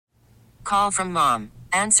Call from mom.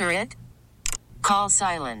 Answer it. Call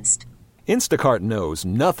silenced. Instacart knows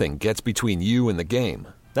nothing gets between you and the game.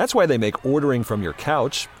 That's why they make ordering from your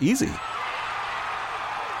couch easy.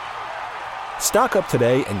 Stock up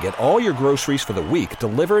today and get all your groceries for the week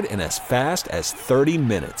delivered in as fast as 30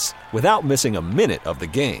 minutes without missing a minute of the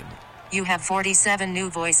game. You have 47 new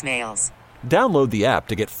voicemails. Download the app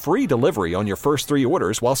to get free delivery on your first 3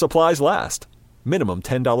 orders while supplies last. Minimum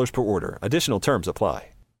 $10 per order. Additional terms apply.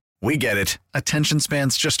 We get it. Attention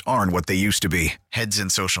spans just aren't what they used to be. Heads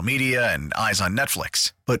in social media and eyes on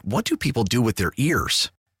Netflix. But what do people do with their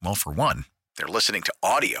ears? Well, for one, they're listening to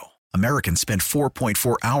audio. Americans spend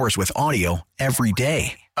 4.4 hours with audio every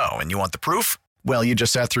day. Oh, and you want the proof? Well, you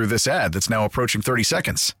just sat through this ad that's now approaching 30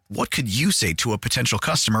 seconds. What could you say to a potential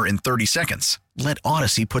customer in 30 seconds? Let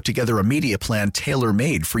Odyssey put together a media plan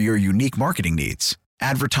tailor-made for your unique marketing needs.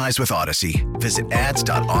 Advertise with Odyssey. Visit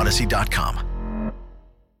ads.odyssey.com.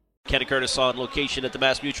 Kenny Curtis on location at the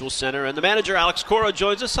Mass Mutual Center, and the manager, Alex Cora,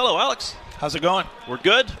 joins us. Hello, Alex. How's it going? We're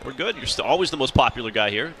good. You're always the most popular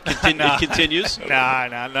guy here. It continues. Nah,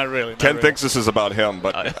 not really. Ken thinks this is about him,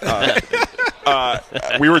 but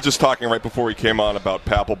we were just talking right before we came on about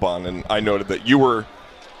Papelbon, and I noted that you were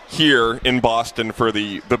here in Boston for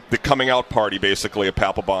the coming out party, basically, of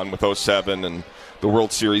Papelbon with 07 and the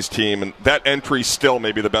World Series team, and that entry still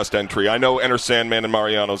may be the best entry. I know Enter Sandman and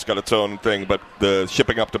Mariano's got its own thing, but the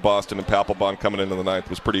shipping up to Boston and Papelbon coming into the ninth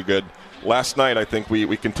was pretty good. Last night, I think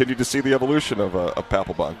we continued to see the evolution of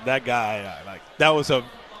Papelbon. That guy, that was a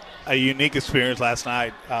unique experience last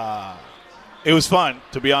night. It was fun,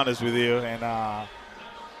 to be honest with you, and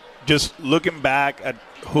just looking back at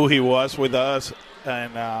who he was with us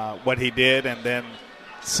and what he did, and then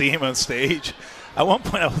see him on stage. At one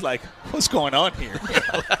point, I was like, what's going on here?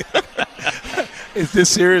 Is this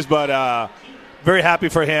serious? But very happy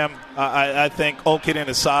for him. I think, all kidding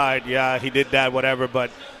aside, yeah, he did that, whatever.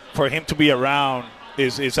 But for him to be around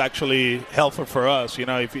is actually helpful for us. You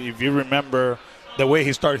know, if you remember the way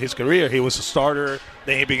he started his career, he was a starter,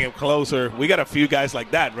 then he became closer. We got a few guys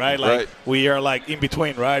like that, right? Like we are like in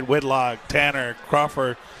between, right? Whitlock, Tanner,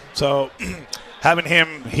 Crawford. So having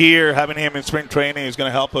him here, having him in spring training is going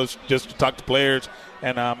to help us just to talk to players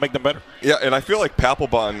and make them better. Yeah, and I feel like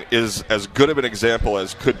Papelbon is as good of an example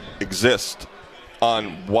as could exist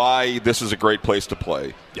on why this is a great place to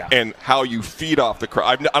play and how you feed off the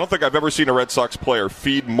crowd. I don't think I've ever seen a Red Sox player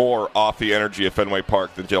feed more off the energy of Fenway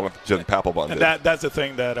Park than Papelbon did. And that's the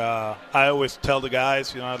thing that I always tell the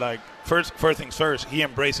guys, you know, like first things first, he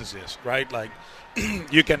embraces this, right? Like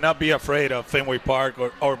you cannot be afraid of Fenway Park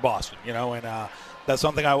or Boston, you know, and that's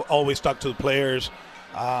something I always talk to the players.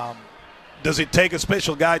 Does it take a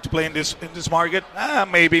special guy to play in this market?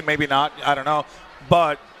 Maybe not. I don't know.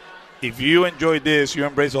 But if you enjoy this, you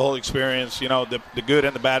embrace the whole experience, you know, the good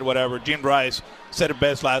and the bad, whatever. Jim Rice said it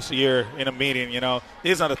best last year in a meeting, you know,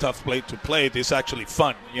 it's not a tough place to play. It's actually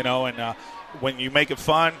fun, you know, and when you make it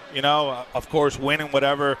fun, you know, of course, winning,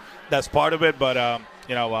 whatever, that's part of it. But,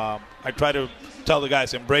 you know, I try to tell the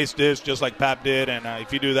guys, embrace this just like Pap did, and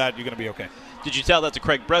if you do that, you're going to be okay. Did you tell that to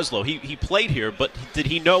Craig Breslow? He played here, but did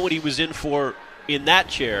he know what he was in for in that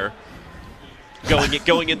chair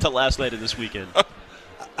going into last night of this weekend?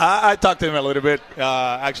 I talked to him a little bit,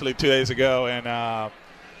 actually 2 days ago, and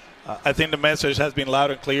I think the message has been loud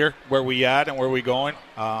and clear where we at and where we going.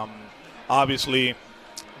 Obviously,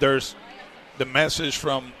 there's the message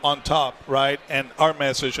from on top, right, and our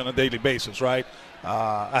message on a daily basis, right?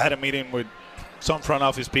 I had a meeting with some front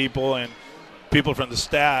office people and people from the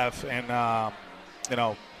staff, and you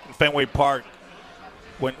know, in Fenway Park,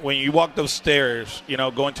 when you walk those stairs, you know,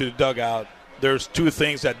 going to the dugout, there's two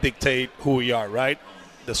things that dictate who we are, right?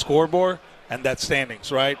 The scoreboard and that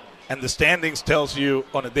standings, right? And the standings tells you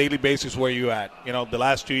on a daily basis where you at. You know, the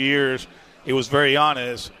last 2 years, it was very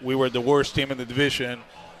honest. We were the worst team in the division.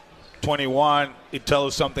 21, it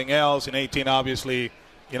tells us something else. In 18, obviously,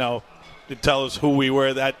 you know, it tells us who we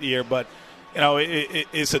were that year. But, you know,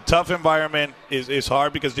 it's a tough environment. It's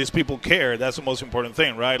hard because these people care. That's the most important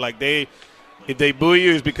thing, right? Like if they boo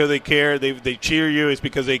you, it's because they care. They cheer you, it's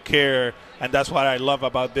because they care. And that's what I love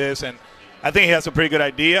about this. And I think he has a pretty good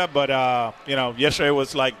idea, but, you know, yesterday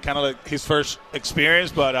was like kind of like his first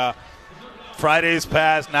experience. But Friday's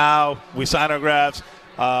passed now. We sign autographs,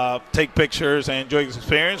 take pictures, and enjoy his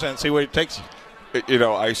experience and see where it takes. You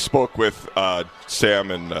know, I spoke with Sam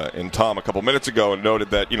and Tom a couple minutes ago and noted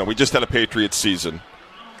that, you know, we just had a Patriots season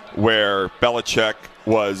where Belichick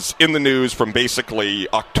was in the news from basically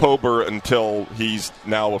October until he's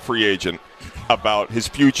now a free agent about his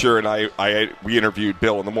future, and we interviewed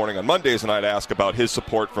Bill in the morning on Mondays, and I'd ask about his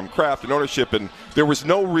support from Kraft and ownership, and there was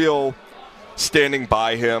no real standing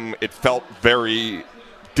by him. It felt very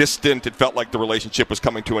distant. It felt like the relationship was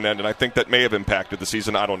coming to an end, and I think that may have impacted the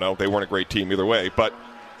season. I don't know. They weren't a great team either way. But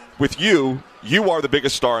with you are the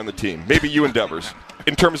biggest star on the team. Maybe you and Devers.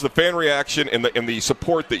 In terms of the fan reaction and the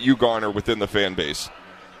support that you garner within the fan base,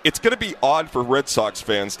 it's going to be odd for Red Sox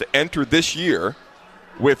fans to enter this year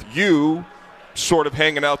with you sort of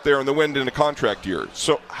hanging out there in the wind in a contract year.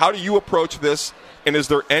 So how do you approach this, and is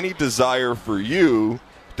there any desire for you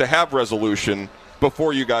to have resolution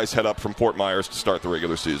before you guys head up from Fort Myers to start the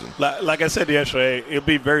regular season? Like I said yesterday, it would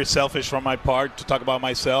be very selfish from my part to talk about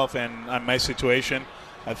myself and my situation.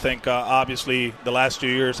 I think obviously the last 2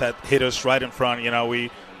 years had hit us right in front.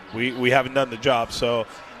 We haven't done the job. So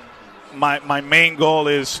my main goal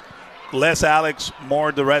is less Alex,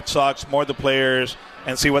 more the Red Sox, more the players,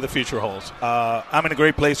 and see what the future holds. I'm in a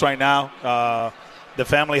great place right now. The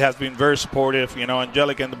family has been very supportive.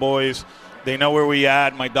 Angelica and the boys, they know where we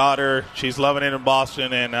at. My daughter, she's loving it in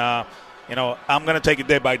Boston, and I'm going to take it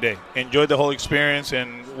day by day. Enjoy the whole experience,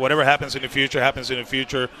 and whatever happens in the future happens in the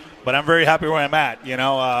future. But I'm very happy where I'm at.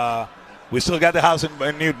 We still got the house in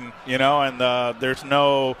Newton, and there's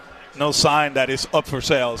no sign that it's up for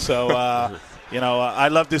sale. So, I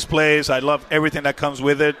love this place. I love everything that comes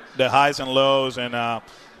with it, the highs and lows. And,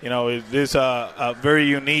 it is a very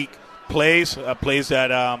unique place, a place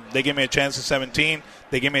that they gave me a chance in 17.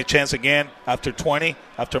 They gave me a chance again after 20,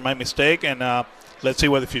 after my mistake. And let's see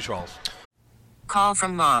what the future holds. Call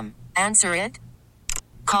from mom. Answer it.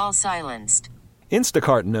 Call silenced.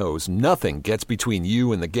 Instacart knows nothing gets between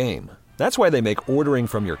you and the game. That's why they make ordering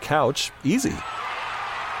from your couch easy.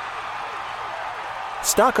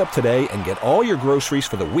 Stock up today and get all your groceries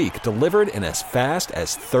for the week delivered in as fast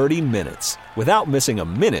as 30 minutes without missing a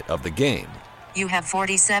minute of the game. You have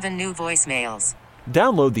 47 new voicemails.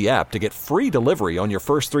 Download the app to get free delivery on your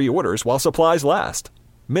first 3 orders while supplies last.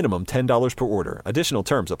 Minimum $10 per order. Additional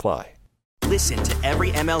terms apply. Listen to every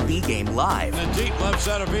MLB game live. In the deep left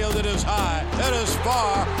center field, it is high, it is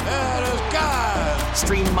far, it is gone.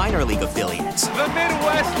 Stream minor league affiliates. The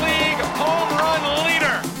Midwest League home run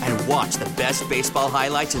leader. And watch the best baseball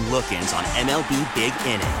highlights and look-ins on MLB Big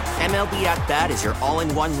Inning. MLB At Bat is your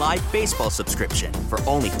all-in-one live baseball subscription for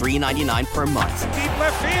only $3.99 per month. Deep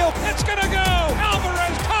left field, it's gonna go.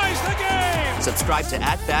 Alvarez ties the game. Subscribe to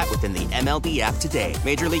At Bat within the MLB app today.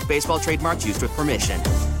 Major League Baseball trademarks used with permission.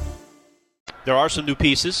 There are some new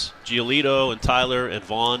pieces, Giolito and Tyler and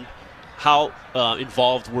Vaughn. How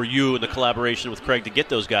involved were you in the collaboration with Craig to get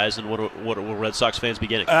those guys, and what will Red Sox fans be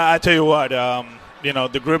getting? I tell you what,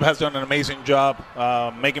 the group has done an amazing job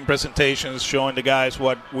making presentations, showing the guys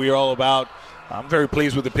what we're all about. I'm very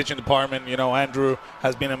pleased with the pitching department. Andrew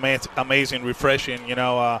has been amazing, refreshing.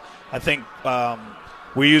 I think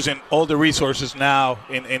we're using all the resources now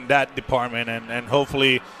in that department, and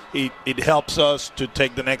hopefully it helps us to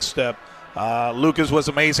take the next step. Lucas was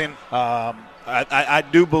amazing. I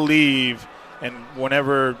do believe, and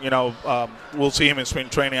whenever we'll see him in spring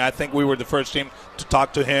training, I think we were the first team to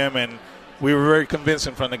talk to him, and we were very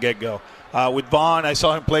convincing from the get-go. With Vaughn, I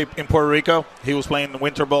saw him play in Puerto Rico. He was playing the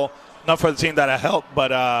Winter Bowl, not for the team that I helped,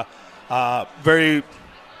 but very,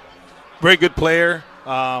 very good player.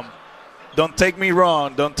 Don't take me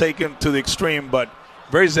wrong. Don't take him to the extreme, but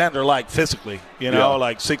very Xander-like physically,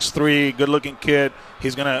 like 6'3", good-looking kid.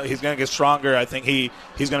 He's gonna get stronger. I think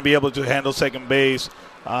he's gonna be able to handle second base.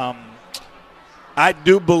 I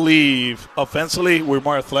do believe offensively we're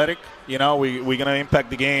more athletic. We're gonna impact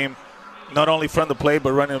the game, not only from the plate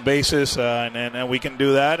but running the bases, and we can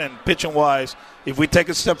do that. And pitching-wise, if we take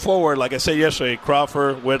a step forward, like I said yesterday,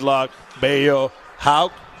 Crawford, Whitlock, Bello,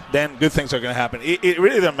 Houck, then good things are gonna happen. It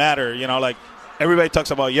really doesn't matter, like everybody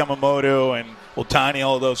talks about Yamamoto and Ohtani,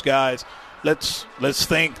 all those guys. Let's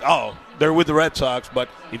think, they're with the Red Sox, but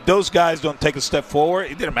if those guys don't take a step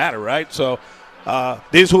forward, it didn't matter, right? So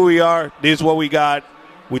this is who we are. This is what we got.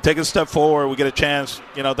 We take a step forward. We get a chance.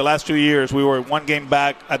 The last 2 years we were one game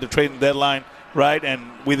back at the trading deadline, right? And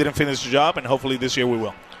we didn't finish the job, and hopefully this year we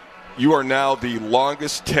will. You are now the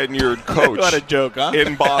longest tenured coach what a joke, huh?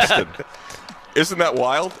 in Boston. Isn't that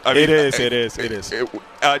wild? It is.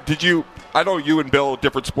 Did you – I know you and Bill,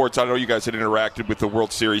 different sports. I know you guys had interacted with the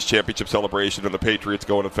World Series championship celebration and the Patriots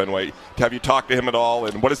going to Fenway. Have you talked to him at all?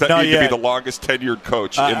 And what does that mean to be the longest tenured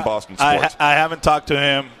coach in Boston sports? I haven't talked to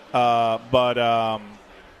him, but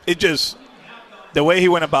it just the way he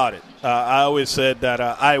went about it. I always said that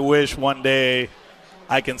I wish one day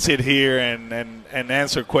I can sit here and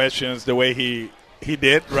answer questions the way he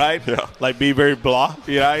did, right? Yeah. Like be very blah,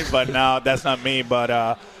 right? But now that's not me.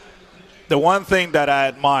 But the one thing that I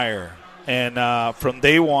admire, and from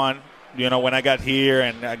day one, when I got here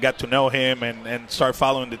and I got to know him and start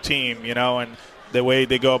following the team, and the way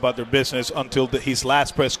they go about their business until his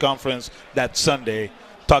last press conference that Sunday,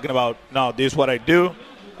 talking about, no, this is what I do.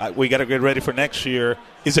 We got to get ready for next year,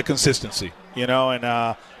 is a consistency,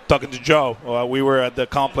 and talking to Joe. We were at the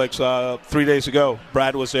complex 3 days ago.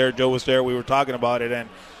 Brad was there, Joe was there. We were talking about it, and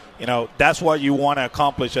that's what you want to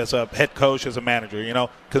accomplish as a head coach, as a manager,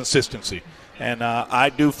 consistency. And I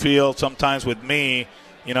do feel sometimes with me,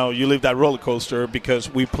 you leave that roller coaster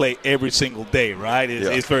because we play every single day, right?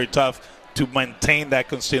 It's very tough to maintain that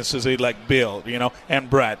consistency like Bill, and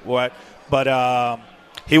Brad. But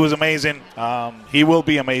he was amazing. He will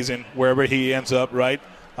be amazing wherever he ends up, right?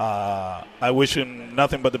 I wish him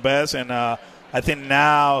nothing but the best. And I think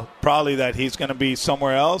now probably that he's going to be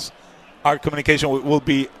somewhere else. Our communication will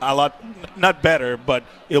be a lot, not better, but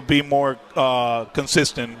it'll be more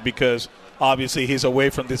consistent because obviously he's away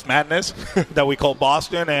from this madness that we call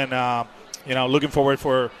Boston. And, looking forward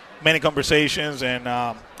for many conversations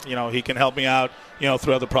and, he can help me out,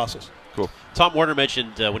 throughout the process. Cool. Tom Werner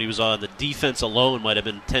mentioned when he was on, the defense alone might have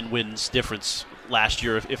been 10 wins difference last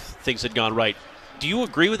year if things had gone right. Do you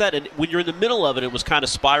agree with that? And when you're in the middle of it, it was kind of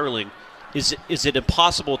spiraling. Is it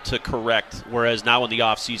impossible to correct, whereas now in the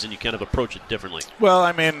offseason you kind of approach it differently?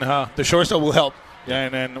 Well, the shortstop will help,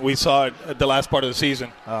 and we saw it at the last part of the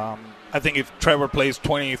season. I think if Trevor plays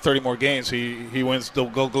 20, 30 more games, he wins the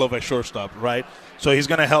Gold Glove at shortstop, right? So he's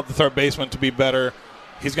going to help the third baseman to be better.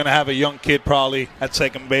 He's going to have a young kid probably at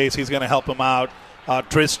second base. He's going to help him out.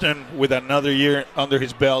 Tristan, with another year under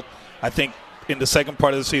his belt, I think in the second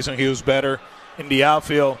part of the season he was better. In the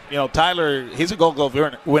outfield, Tyler, he's a Gold Glove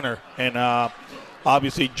winner. And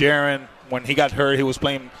obviously Jaron, when he got hurt, he was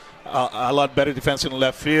playing a lot better defense in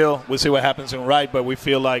left field. We'll see what happens in right, but we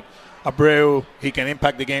feel like Abreu, he can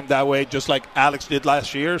impact the game that way, just like Alex did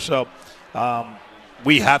last year. So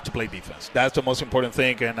we have to play defense. That's the most important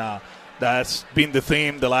thing, and that's been the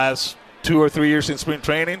theme the last 2 or 3 years in spring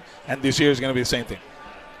training, and this year is going to be the same thing.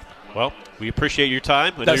 Well, we appreciate your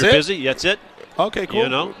time. I know you're busy. That's it. Okay, cool.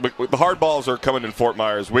 The hard balls are coming in Fort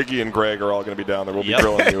Myers. Wiggy and Greg are all going to be down there. We'll be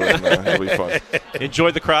grilling you, and it'll be fun. Enjoy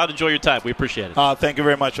the crowd. Enjoy your time. We appreciate it. Thank you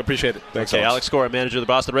very much. Appreciate it. Thanks, Alex Cora, manager of the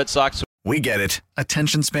Boston Red Sox. We get it.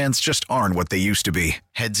 Attention spans just aren't what they used to be.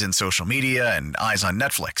 Heads in social media and eyes on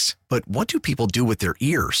Netflix. But what do people do with their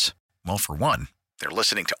ears? Well, for one, they're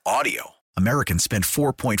listening to audio. Americans spend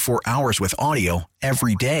 4.4 hours with audio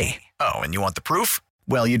every day. Oh, and you want the proof?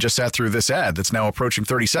 Well, you just sat through this ad that's now approaching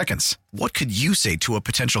 30 seconds. What could you say to a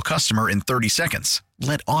potential customer in 30 seconds?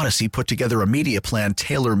 Let Odyssey put together a media plan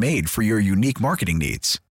tailor-made for your unique marketing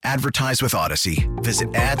needs. Advertise with Odyssey.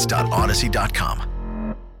 Visit ads.odyssey.com.